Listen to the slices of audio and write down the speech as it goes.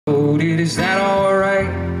is that alright?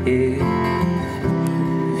 Yeah.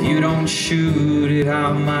 If you don't shoot it,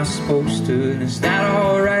 how am I supposed to? Is that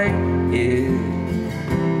alright? Yeah.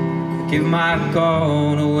 Give my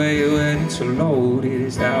gun away when it's loaded.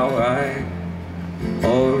 Is that alright?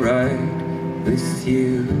 Alright with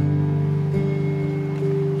you?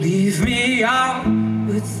 Leave me out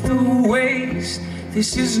with the waste.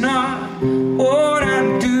 This is not what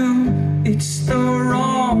I do. It's the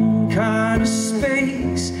wrong kind of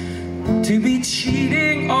space to be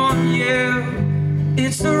cheating on you.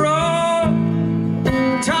 It's the wrong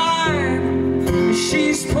time.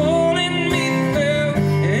 She's pulling me through.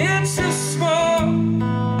 It's a small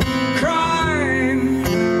crime,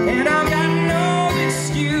 and I've got no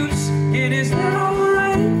excuse. It is not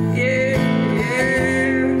alright, yeah,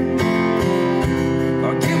 yeah.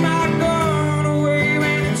 I'll give my gun away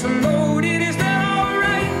when it's loaded. Is that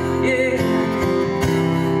alright, yeah?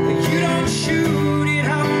 You don't shoot it,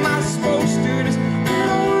 how am I supposed to? Is that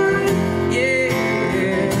alright,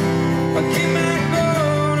 yeah? I'll give my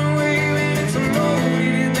gun away when it's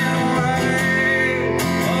loaded. Is that alright,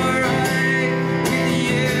 alright with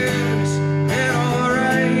you? Is that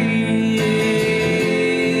alright, yeah?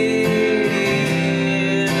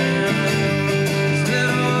 Is that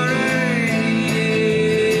alright, yeah?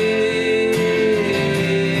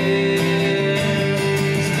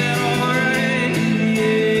 Is that alright,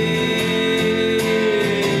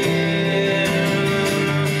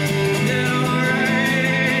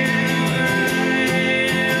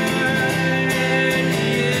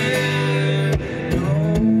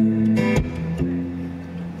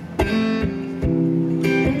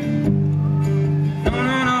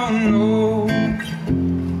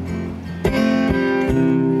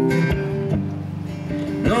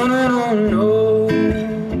 no,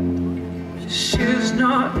 this is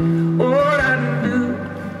not what I do.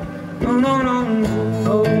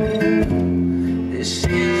 No, this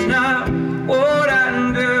is not what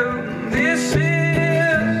I do. This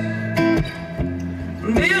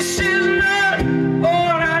is not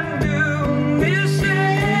what I do. This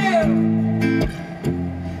is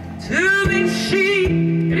to be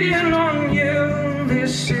cheating on you.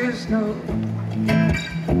 This is no.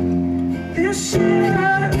 This is.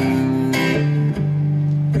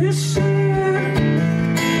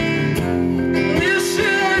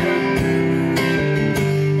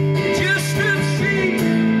 Just a cheat.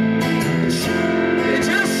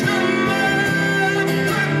 Just a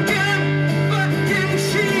motherfucking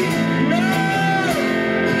cheat. No,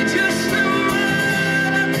 just a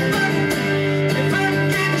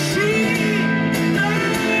motherfucking cheat. No,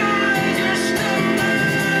 just a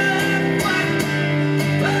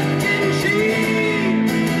motherfucking cheat.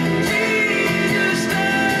 Just a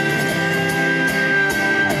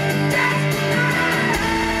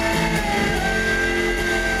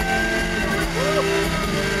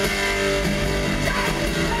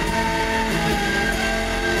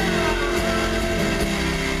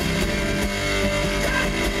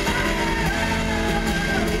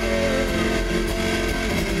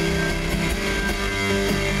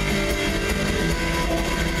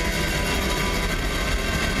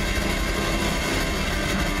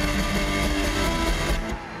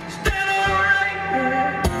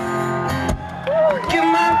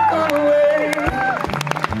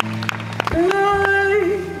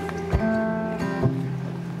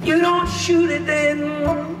you don't shoot it then.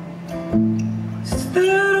 Is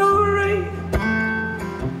that alright?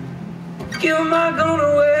 Give my gun away.